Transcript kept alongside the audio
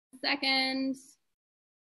second.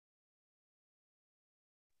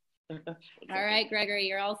 All right, Gregory,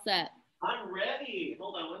 you're all set. I'm ready.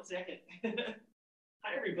 Hold on one second.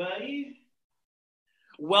 Hi, everybody.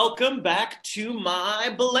 Welcome back to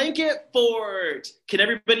my blanket fort. Can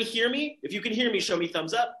everybody hear me? If you can hear me, show me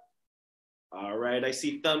thumbs up. All right, I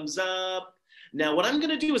see thumbs up. Now, what I'm going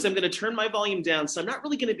to do is I'm going to turn my volume down, so I'm not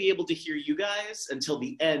really going to be able to hear you guys until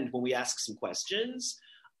the end when we ask some questions.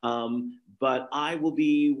 But I will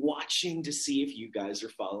be watching to see if you guys are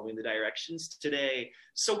following the directions today.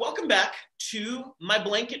 So welcome back to my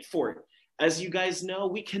blanket fort. As you guys know,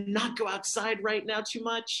 we cannot go outside right now too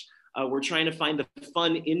much. We're trying to find the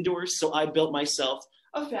fun indoors, so I built myself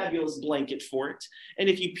a fabulous blanket fort. And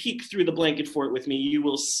if you peek through the blanket fort with me, you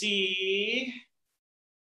will see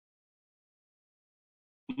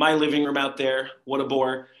my living room out there. What a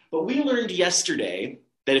bore. But we learned yesterday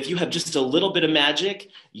that if you have just a little bit of magic,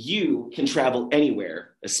 you can travel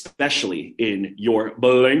anywhere, especially in your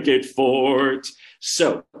blanket fort.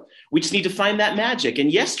 So we just need to find that magic.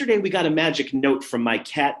 And yesterday we got a magic note from my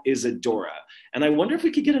cat, Isadora. And I wonder if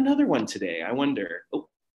we could get another one today. I wonder. Oh,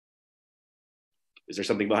 is there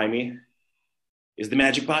something behind me? Is the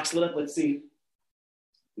magic box lit up? Let's see.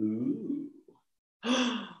 Ooh.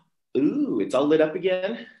 Ooh, it's all lit up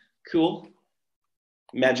again. Cool.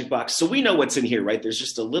 Magic box. So we know what's in here, right? There's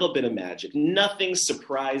just a little bit of magic. Nothing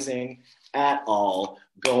surprising at all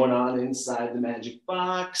going on inside the magic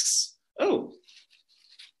box. Oh,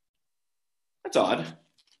 that's odd.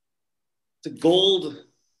 It's a gold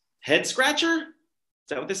head scratcher. Is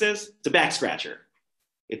that what this is? It's a back scratcher.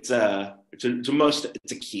 It's a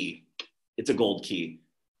key. It's a gold key.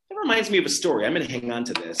 That reminds me of a story. I'm going to hang on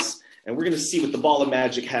to this, and we're going to see what the ball of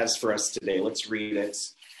magic has for us today. Let's read it.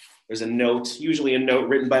 There's a note, usually a note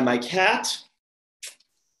written by my cat.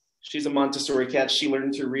 She's a Montessori cat. She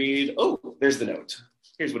learned to read. Oh, there's the note.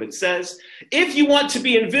 Here's what it says. If you want to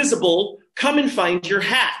be invisible, come and find your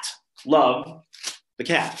hat. Love, the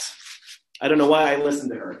cat. I don't know why I listened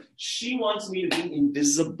to her. She wants me to be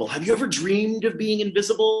invisible. Have you ever dreamed of being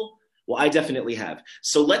invisible? Well, I definitely have.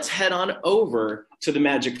 So let's head on over to the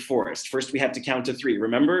magic forest. First, we have to count to 3.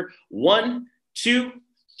 Remember? 1, 2,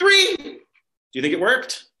 3. Do you think it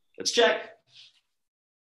worked? Let's check.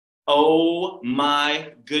 Oh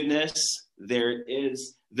my goodness. There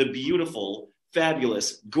is the beautiful,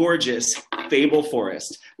 fabulous, gorgeous Fable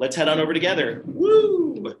forest. Let's head on over together.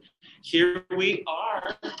 Woo! Here we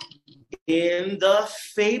are in the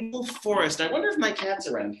Fable forest. I wonder if my cat's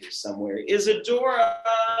around here somewhere. Isadora,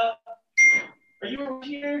 are you over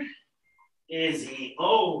here? Izzy,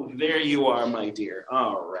 oh, there you are, my dear.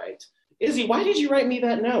 All right. Izzy, why did you write me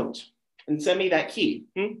that note and send me that key?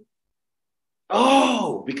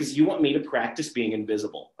 Oh, because you want me to practice being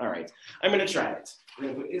invisible. All right, I'm gonna try it. We're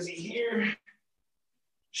gonna put Izzy here.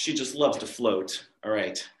 She just loves to float. All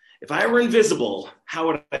right, if I were invisible, how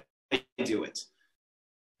would I do it?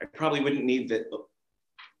 I probably wouldn't need that.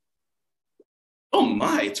 Oh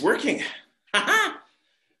my, it's working.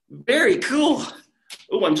 Very cool.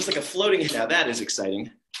 Oh, I'm just like a floating. Now that is exciting.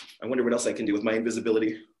 I wonder what else I can do with my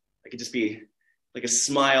invisibility. I could just be like a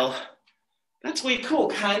smile. That's way cool.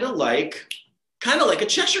 Kind of like a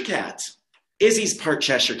Cheshire Cat. Izzy's part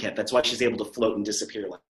Cheshire Cat. That's why she's able to float and disappear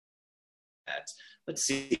like that. Let's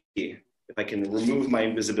see if I can remove my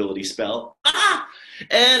invisibility spell.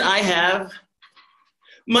 And I have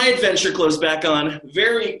my adventure clothes back on.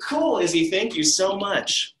 Very cool, Izzy. Thank you so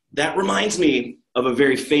much. That reminds me of a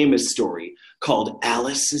very famous story called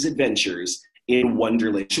Alice's Adventures in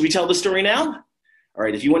Wonderland. Should we tell the story now? All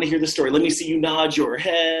right, if you want to hear the story, let me see you nod your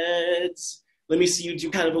heads. Let me see you do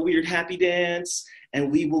kind of a weird happy dance,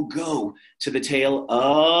 and we will go to the tale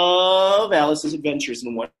of Alice's Adventures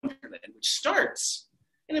in Wonderland, which starts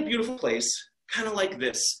in a beautiful place, kind of like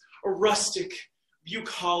this, a rustic,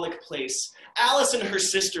 bucolic place. Alice and her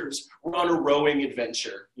sisters were on a rowing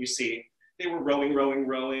adventure, you see. They were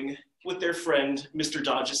rowing with their friend, Mr.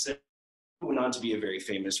 Dodgeson, who went on to be a very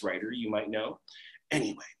famous writer, you might know.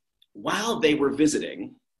 Anyway, while they were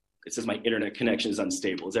visiting, it says my internet connection is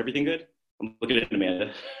unstable. Is everything good? I'm looking at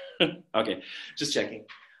Amanda. Okay, just checking.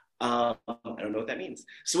 I don't know what that means.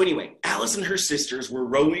 So anyway, Alice and her sisters were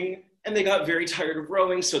rowing, and they got very tired of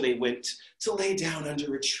rowing, so they went to lay down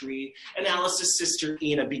under a tree, and Alice's sister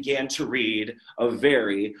Ina began to read a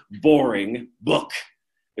very boring book.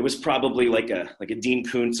 It was probably like a Dean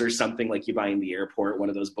Koontz or something like you buy in the airport, one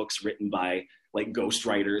of those books written by like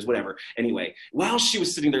ghostwriters, whatever. Anyway, while she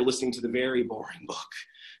was sitting there listening to the very boring book,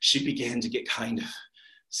 she began to get kind of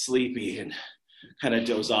sleepy and kind of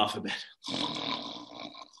doze off a bit.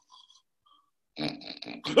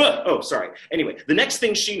 Oh, sorry. Anyway, the next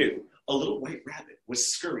thing she knew, a little white rabbit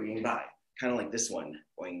was scurrying by, kind of like this one,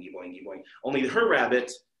 boingy, boingy, boing. Only her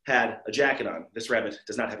rabbit had a jacket on. This rabbit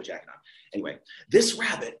does not have a jacket on. Anyway, this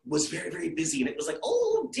rabbit was very, very busy, and it was like,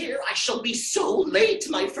 oh dear, I shall be so late,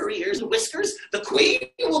 my furry ears and whiskers. The queen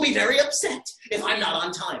will be very upset if I'm not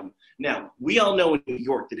on time. Now, we all know in New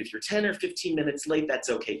York that if you're 10 or 15 minutes late, that's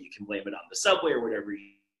okay. You can blame it on the subway or whatever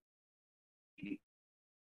you need.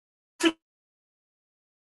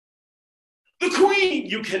 The queen,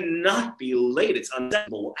 you cannot be late. It's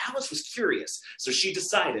unacceptable. Well, Alice was curious, so she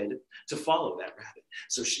decided to follow that rabbit.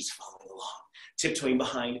 So she's following along, tiptoeing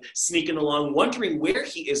behind, sneaking along, wondering where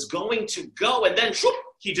he is going to go, and then whoop,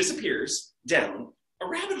 he disappears down a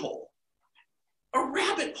rabbit hole. A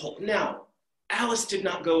rabbit hole. Now, Alice did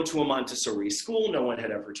not go to a Montessori school. No one had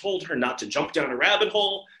ever told her not to jump down a rabbit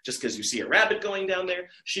hole just because you see a rabbit going down there.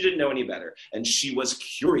 She didn't know any better. And she was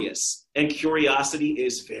curious. And curiosity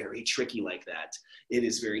is very tricky like that. It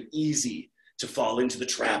is very easy to fall into the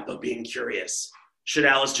trap of being curious. Should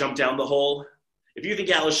Alice jump down the hole? If you think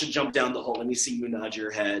Alice should jump down the hole, let me see you nod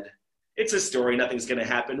your head. It's a story. Nothing's going to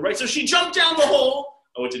happen, right? So she jumped down the hole.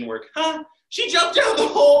 Oh, it didn't work. Huh? She jumped down the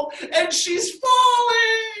hole and she's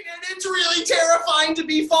falling, and it's really terrifying to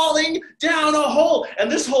be falling down a hole.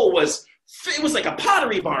 And this hole was, it was like a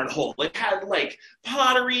pottery barn hole. It had like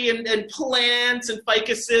pottery and plants and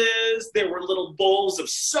ficuses. There were little bowls of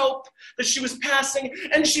soap that she was passing,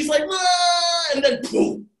 and she's like, ah! And then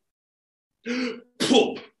poof,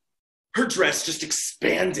 poof. Her dress just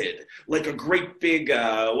expanded like a great big,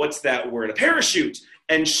 what's that word? A parachute.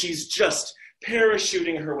 And she's just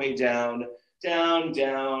parachuting her way down, down,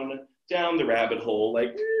 down, down the rabbit hole,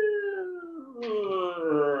 like,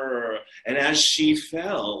 and as she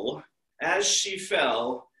fell,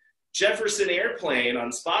 Jefferson Airplane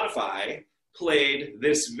on Spotify played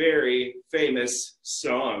this very famous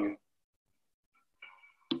song.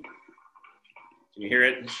 Can you hear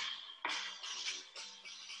it?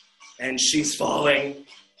 And she's falling,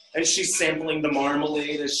 and she's sampling the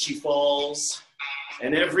marmalade as she falls.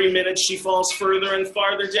 And every minute she falls further and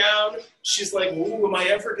farther down, she's like, ooh, am I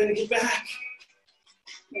ever gonna get back?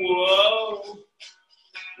 Whoa,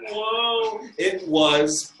 whoa. It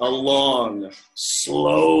was a long,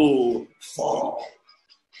 slow fall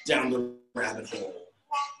down the rabbit hole.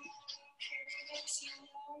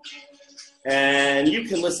 And you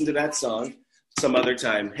can listen to that song some other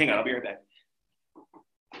time. Hang on, I'll be right back.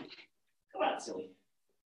 Come on, silly.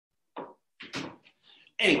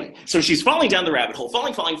 Anyway, so she's falling down the rabbit hole,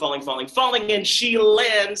 falling, and she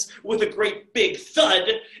lands with a great big thud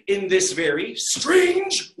in this very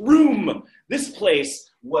strange room. This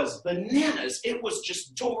place was bananas. It was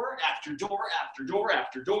just door after door after door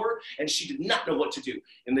after door, and she did not know what to do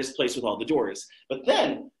in this place with all the doors. But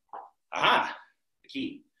then, the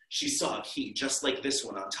key. She saw a key just like this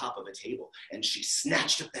one on top of a table, and she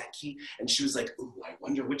snatched up that key, and she was like, ooh, I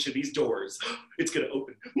wonder which of these doors it's gonna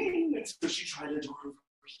open. And so she tried a door over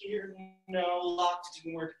here, no, locked, it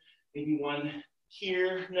didn't work. Maybe one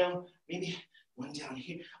here, no, maybe one down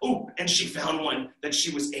here. Oh, and she found one that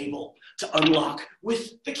she was able to unlock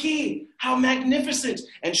with the key. How magnificent.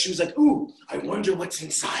 And she was like, ooh, I wonder what's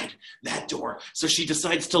inside that door. So she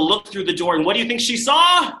decides to look through the door, and what do you think she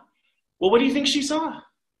saw? Well, what do you think she saw?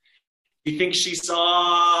 You think she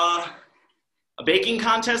saw a baking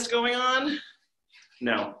contest going on?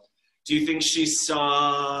 No. Do you think she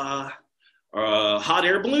saw a hot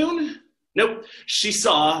air balloon? Nope. She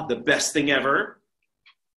saw the best thing ever.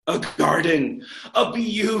 A garden. A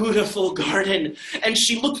beautiful garden. And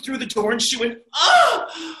she looked through the door and she went, ah!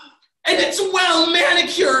 And it's well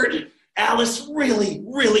manicured. Alice really,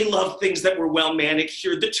 really loved things that were well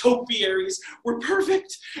manicured. The topiaries were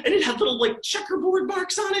perfect, and it had little like checkerboard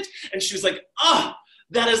marks on it. And she was like, ah,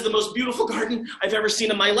 that is the most beautiful garden I've ever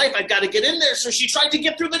seen in my life. I've got to get in there. So she tried to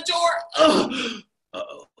get through the door.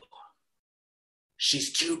 Uh-oh.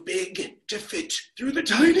 She's too big to fit through the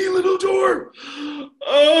tiny little door.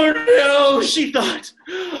 Oh no, she thought,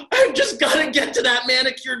 I've just got to get to that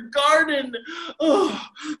manicured garden. Oh,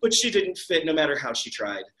 but she didn't fit no matter how she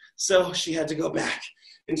tried. So she had to go back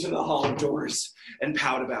into the hall of doors and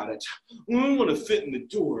pout about it. I want to fit in the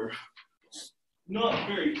door. Not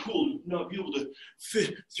very cool to not be able to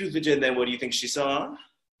fit through the door. And then what do you think she saw?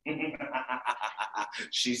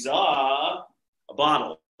 She saw a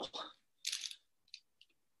bottle.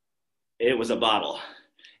 It was a bottle.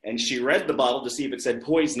 And she read the bottle to see if it said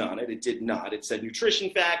poison on it. It did not. It said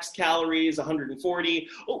nutrition facts, calories, 140.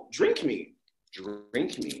 Oh, drink me.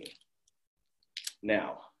 Drink me.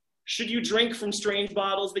 Now, should you drink from strange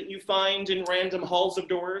bottles that you find in random halls of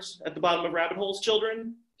doors at the bottom of rabbit holes,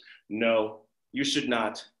 children? No, you should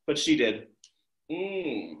not. But she did.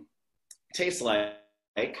 Tastes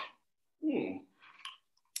like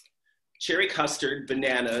cherry custard,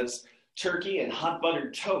 bananas, turkey, and hot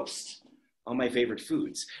buttered toast. All my favorite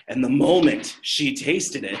foods. And the moment she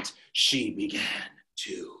tasted it, she began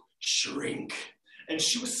to shrink. And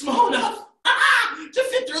she was small enough to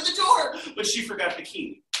fit through the door, but she forgot the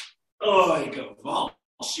key. Oh, I go, Vol,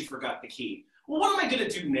 she forgot the key. Well, what am I gonna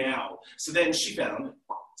do now? So then she found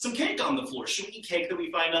some cake on the floor. Should we eat cake that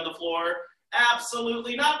we find on the floor?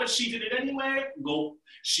 Absolutely not, but she did it anyway. Gulp.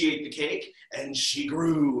 She ate the cake, and she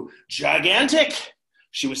grew gigantic.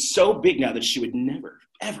 She was so big now that she would never,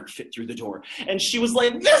 ever fit through the door. And she was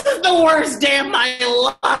like, this is the worst day of my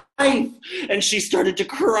life. And she started to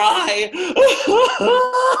cry.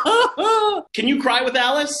 Can you cry with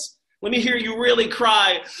Alice? Let me hear you really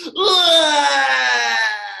cry.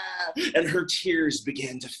 And her tears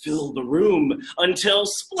began to fill the room until,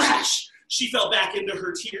 splash, she fell back into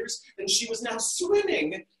her tears, and she was now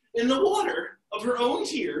swimming in the water of her own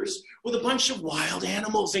tears with a bunch of wild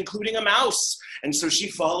animals, including a mouse. And so she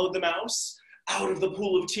followed the mouse out of the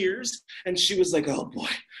pool of tears, and she was like, oh boy,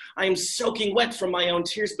 I'm soaking wet from my own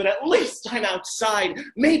tears, but at least I'm outside.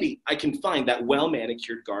 Maybe I can find that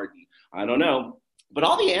well-manicured garden. I don't know. But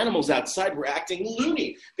all the animals outside were acting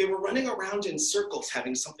loony. They were running around in circles,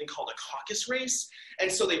 having something called a caucus race. And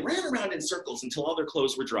so they ran around in circles until all their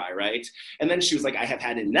clothes were dry, right? And then she was like, I have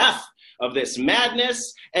had enough of this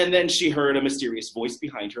madness. And then she heard a mysterious voice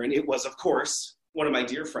behind her. And it was, of course, one of my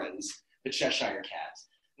dear friends, the Cheshire Cat.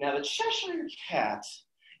 Now, the Cheshire Cat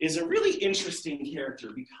is a really interesting character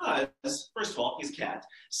because, first of all, he's a cat.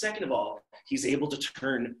 Second of all, he's able to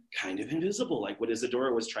turn kind of invisible, like what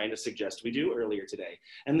Isadora was trying to suggest we do earlier today.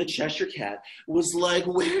 And the Cheshire Cat was like,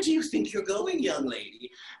 where do you think you're going, young lady?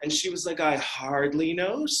 And she was like, I hardly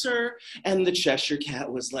know, sir. And the Cheshire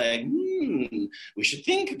Cat was like, we should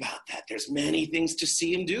think about that. There's many things to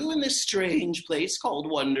see and do in this strange place called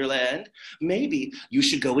Wonderland. Maybe you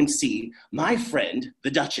should go and see my friend, the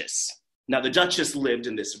Duchess. Now, the Duchess lived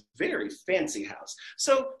in this very fancy house.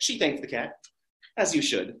 So she thanked the cat, as you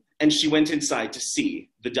should, and she went inside to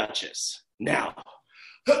see the Duchess. Now,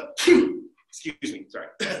 excuse me, sorry.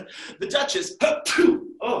 The Duchess,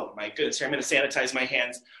 oh my goodness, here I'm gonna sanitize my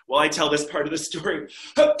hands while I tell this part of the story.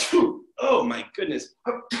 Oh my goodness,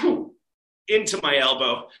 into my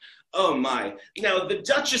elbow, oh my. Now, the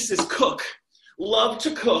Duchess's cook loved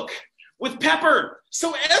to cook with pepper.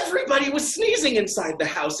 So everybody was sneezing inside the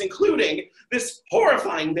house, including this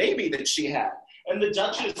horrifying baby that she had. And the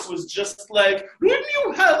Duchess was just like, when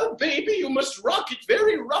you have a baby, you must rock it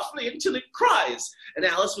very roughly until it cries. And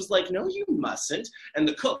Alice was like, no, you mustn't. And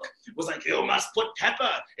the cook was like, you must put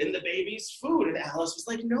pepper in the baby's food. And Alice was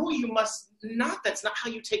like, no, you must not. That's not how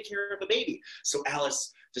you take care of a baby. So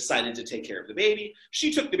Alice decided to take care of the baby.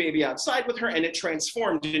 She took the baby outside with her, and it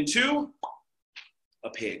transformed into a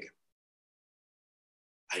pig.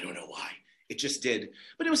 I don't know why. It just did.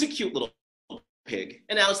 But it was a cute little pig.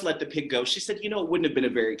 And Alice let the pig go. She said, you know, it wouldn't have been a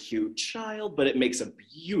very cute child, but it makes a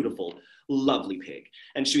beautiful, lovely pig.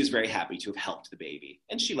 And she was very happy to have helped the baby.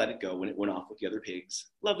 And she let it go when it went off with the other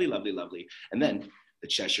pigs. Lovely, lovely, lovely. And then the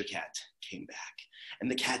Cheshire Cat came back. And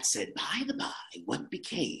the cat said, by the by, what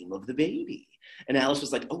became of the baby? And Alice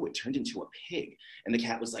was like, oh, it turned into a pig. And the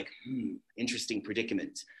cat was like, interesting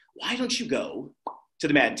predicament. Why don't you go to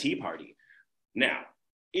the Mad Tea Party? Now,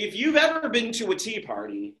 if you've ever been to a tea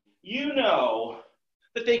party, you know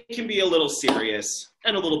that they can be a little serious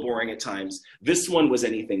and a little boring at times. This one was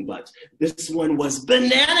anything but. This one was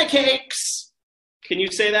banana cakes. Can you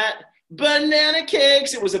say that? Banana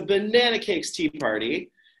cakes. It was a banana cakes tea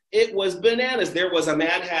party. It was bananas. There was a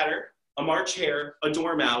Mad Hatter, a March Hare, a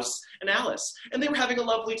Dormouse, and Alice. And they were having a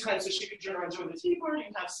lovely time so she could join the tea party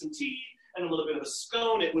and have some tea and a little bit of a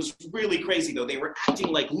scone. It was really crazy, though. They were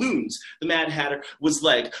acting like loons. The Mad Hatter was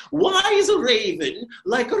like, why is a raven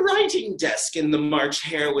like a writing desk? And the March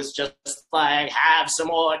Hare was just like, have some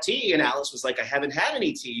more tea. And Alice was like, I haven't had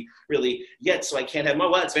any tea really yet, so I can't have more.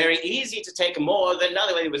 Well, it's very easy to take more than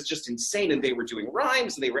another. It was just insane. And they were doing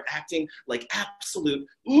rhymes, and they were acting like absolute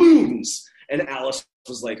loons. And Alice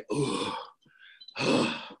was like,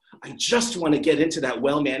 I just want to get into that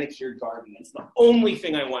well-manicured garden. That's the only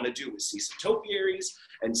thing I want to do is see some topiaries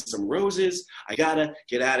and some roses. I gotta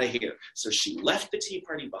get out of here. So she left the tea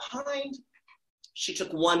party behind. She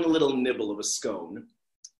took one little nibble of a scone.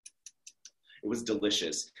 It was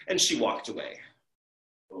delicious. And she walked away.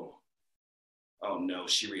 Oh no,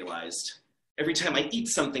 she realized. Every time I eat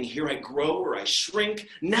something here, I grow or I shrink.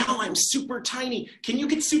 Now I'm super tiny. Can you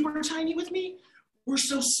get super tiny with me? We're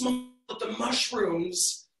so small that the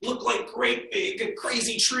mushrooms look like great big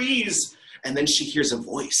crazy trees. And then she hears a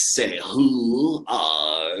voice say, "Who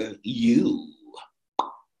are you?"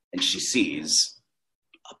 And she sees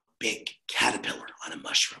a big caterpillar on a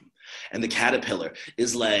mushroom. And the caterpillar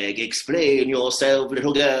is like, "Explain yourself,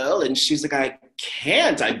 little girl." And she's like, "I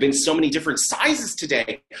can't. I've been so many different sizes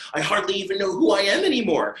today. I hardly even know who I am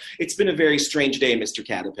anymore. It's been a very strange day, Mr.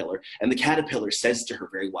 Caterpillar." And the caterpillar says to her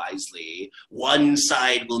very wisely, "One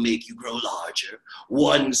side will make you grow larger.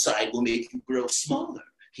 One side will make you grow smaller."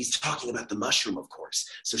 He's talking about the mushroom, of course.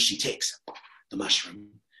 So she takes the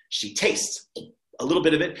mushroom. She tastes a little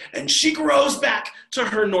bit of it, and she grows back to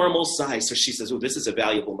her normal size. So she says, "Oh, this is a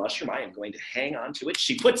valuable mushroom. I am going to hang on to it."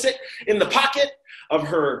 She puts it in the pocket of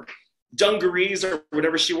her dungarees or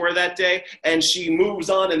whatever she wore that day, and she moves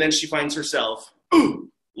on, and then she finds herself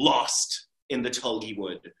lost in the Tulgey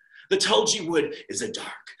Wood. The Tulgey Wood is a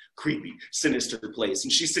dark, creepy, sinister place,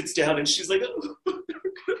 and she sits down and she's like, "Oh,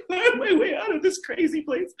 I'm my way out of this crazy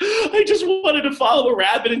place. I just wanted to follow a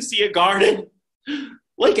rabbit and see a garden,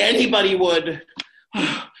 like anybody would."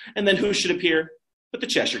 And then who should appear but the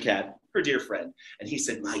Cheshire Cat, her dear friend. And he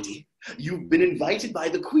said, "My dear, you've been invited by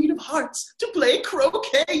the Queen of Hearts to play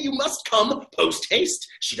croquet. You must come post haste.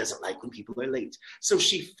 She doesn't like when people are late." So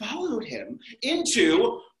she followed him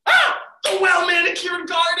into the well-manicured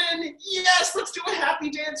garden. Yes, let's do a happy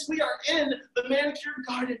dance. We are in the manicured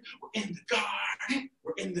garden. We're in the garden.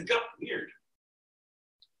 We're in the garden. Weird.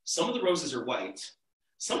 Some of the roses are white.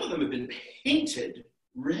 Some of them have been painted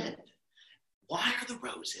red. Why are the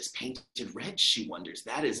roses painted red, she wonders.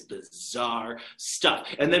 That is bizarre stuff.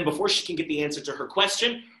 And then before she can get the answer to her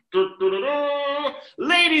question,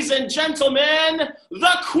 ladies and gentlemen,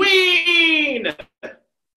 the Queen!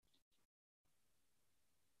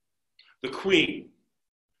 The Queen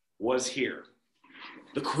was here.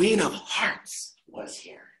 The Queen of Hearts was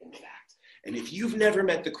here, in fact. And if you've never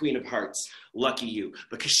met the Queen of Hearts, lucky you,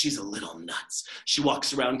 because she's a little nuts. She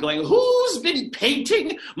walks around going, "Who's been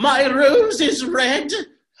painting my roses red?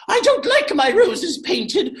 I don't like my roses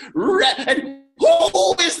painted red. And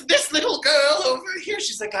who is this little girl over here?"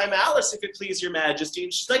 She's like, "I'm Alice, if it please your majesty."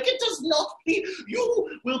 And she's like, "It does not please.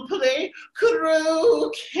 You will play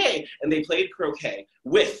croquet." And they played croquet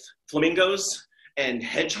with flamingos and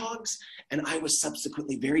hedgehogs. And I was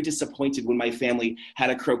subsequently very disappointed when my family had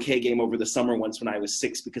a croquet game over the summer once when I was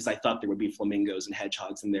 6, because I thought there would be flamingos and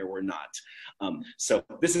hedgehogs, and there were not. So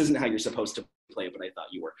this isn't how you're supposed to play, but I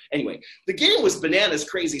thought you were. Anyway, the game was bananas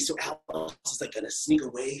crazy. So Alice is like going to sneak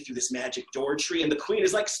away through this magic door tree, and the Queen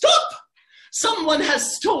is like, "Stop! Someone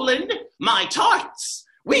has stolen my tarts.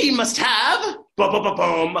 We must have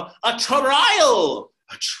a trial."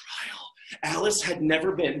 A trial. Alice had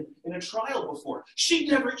never been in a trial before. She'd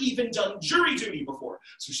never even done jury duty before.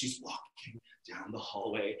 So she's walking down the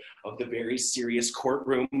hallway of the very serious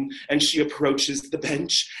courtroom, and she approaches the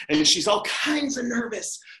bench, and she's all kinds of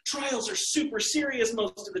nervous. Trials are super serious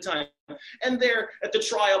most of the time. And there at the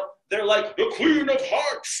trial, they're like, "The Queen of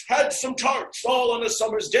Hearts had some tarts all on a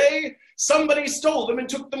summer's day. Somebody stole them and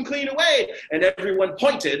took them clean away." And everyone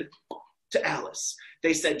pointed to Alice.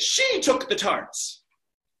 They said, "She took the tarts."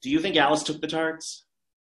 Do you think Alice took the tarts?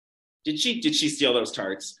 Did she steal those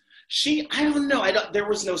tarts? I don't know. There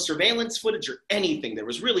was no surveillance footage or anything. There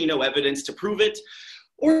was really no evidence to prove it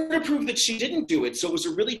or to prove that she didn't do it. So it was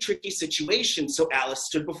a really tricky situation. So Alice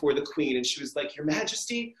stood before the Queen and she was like, "Your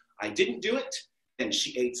Majesty, I didn't do it." And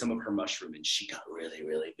she ate some of her mushroom and she got really,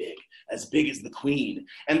 really big as the Queen.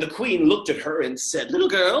 And the Queen looked at her and said, "Little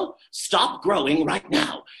girl, stop growing right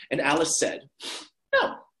now." And Alice said,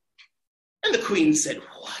 "No." And the Queen said,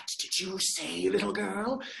 "What did you say, little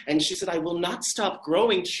girl?" And she said, "I will not stop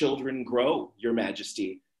growing. Children grow, Your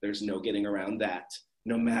Majesty. There's no getting around that,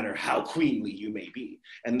 no matter how queenly you may be."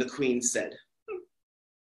 And the Queen said,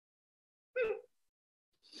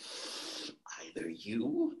 "Either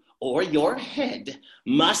you or your head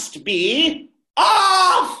must be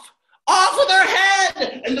off! Off with her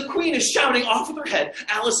head!" And the Queen is shouting, "Off with her head."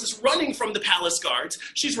 Alice is running from the palace guards.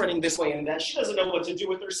 She's running this way and that. She doesn't know what to do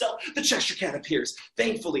with herself. The Cheshire Cat appears,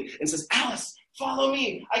 thankfully, and says, "Alice, follow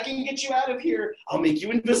me. I can get you out of here. I'll make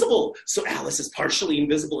you invisible." So Alice is partially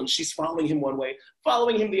invisible, and she's following him one way,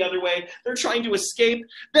 following him the other way. They're trying to escape.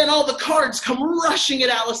 Then all the cards come rushing at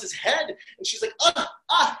Alice's head, and she's like,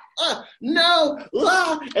 no,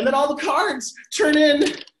 and then all the cards turn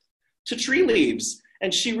in to tree leaves.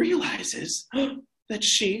 And she realizes that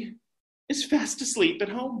she is fast asleep at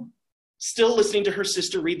home, still listening to her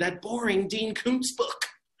sister read that boring Dean Koontz book.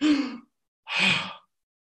 And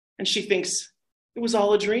she thinks it was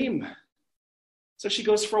all a dream. So she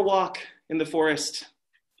goes for a walk in the forest.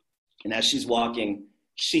 And as she's walking,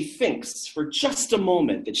 she thinks for just a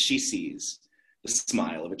moment that she sees the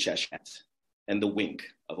smile of a Cheshire Cat. and the wink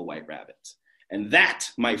of a white rabbit. And that,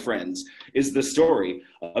 my friends, is the story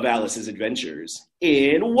of Alice's adventures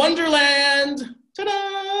in Wonderland.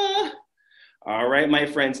 Ta-da! All right, my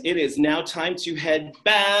friends, it is now time to head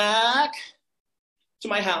back to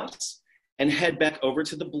my house and head back over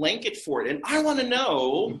to the blanket fort. And I want to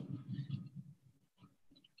know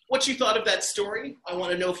what you thought of that story. I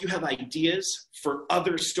want to know if you have ideas for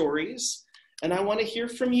other stories. And I want to hear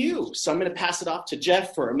from you. So I'm going to pass it off to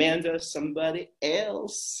Jeff or Amanda, somebody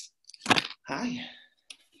else. Hi.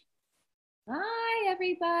 Hi,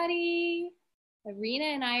 everybody. Arena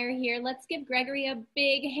and I are here. Let's give Gregory a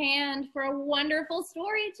big hand for a wonderful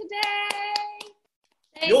story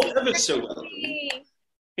today. You're ever so welcome.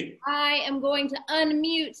 I am going to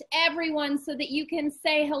unmute everyone so that you can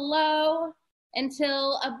say hello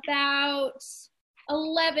until about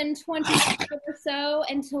 11:25 or so,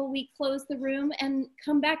 until we close the room and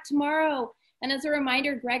come back tomorrow. And as a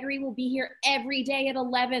reminder, Gregory will be here every day at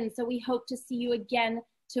 11, so we hope to see you again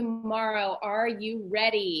tomorrow. Are you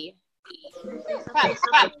ready?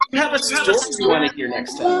 You have a story you want to hear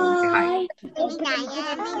next time.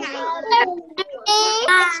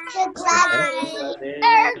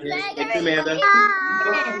 Thanks, Amanda.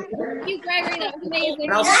 Thank you, Gregory. That was amazing.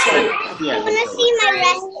 And I'll see you at the end. I want to see my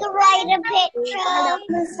picture.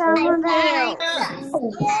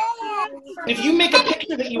 If you make a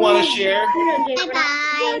picture that you want to share,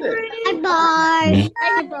 Bye-bye. Bye-bye.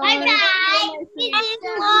 Bye-bye.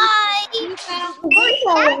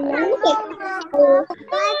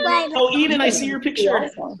 oh, Eden, I see your picture.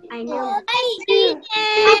 I know.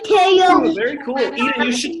 I tell you. Very cool. Eden,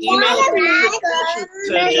 you should email to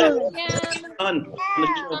Jeff on the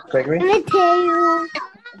show. Gregory? I tell you.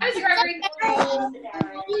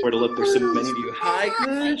 Where to look, there's so many of you. Hi,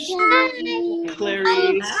 Kush.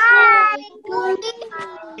 Clarice.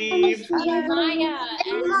 Steve. Maya.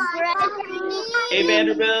 Hey,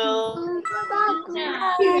 Vanderbilt.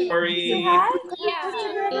 Ori.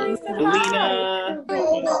 Alina.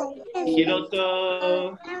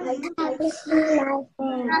 Hiroto.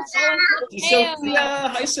 Sophia.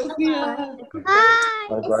 Hi, Sophia.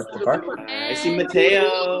 Want to go out to the park? I see Mateo.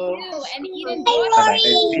 And Eden. I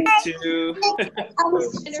see you.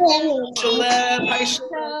 Shaleb. Hi,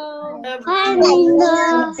 Shaleb.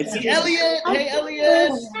 I see Elliot. Hey,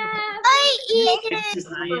 Elliot. Good to see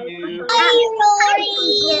you.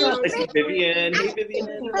 I see Vivian. Hey,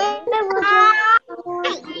 Vivian.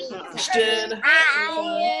 Christian.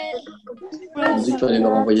 Dis que tu allais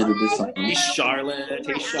leur envoyer le dessin. Hey, Charlotte.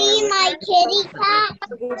 Hey, See Charlotte. my kitty cat.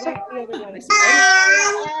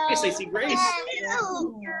 Yes, I see Grace.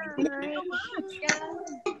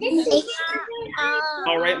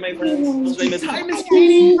 All right, my friends. His name is Hi, Miss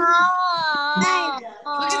Katie.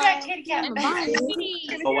 Look at that kitty cat.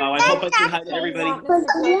 Oh, wow. I hope I can hi to everybody.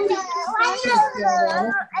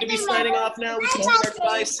 We'll be signing off now. We can sing our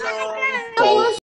bye song.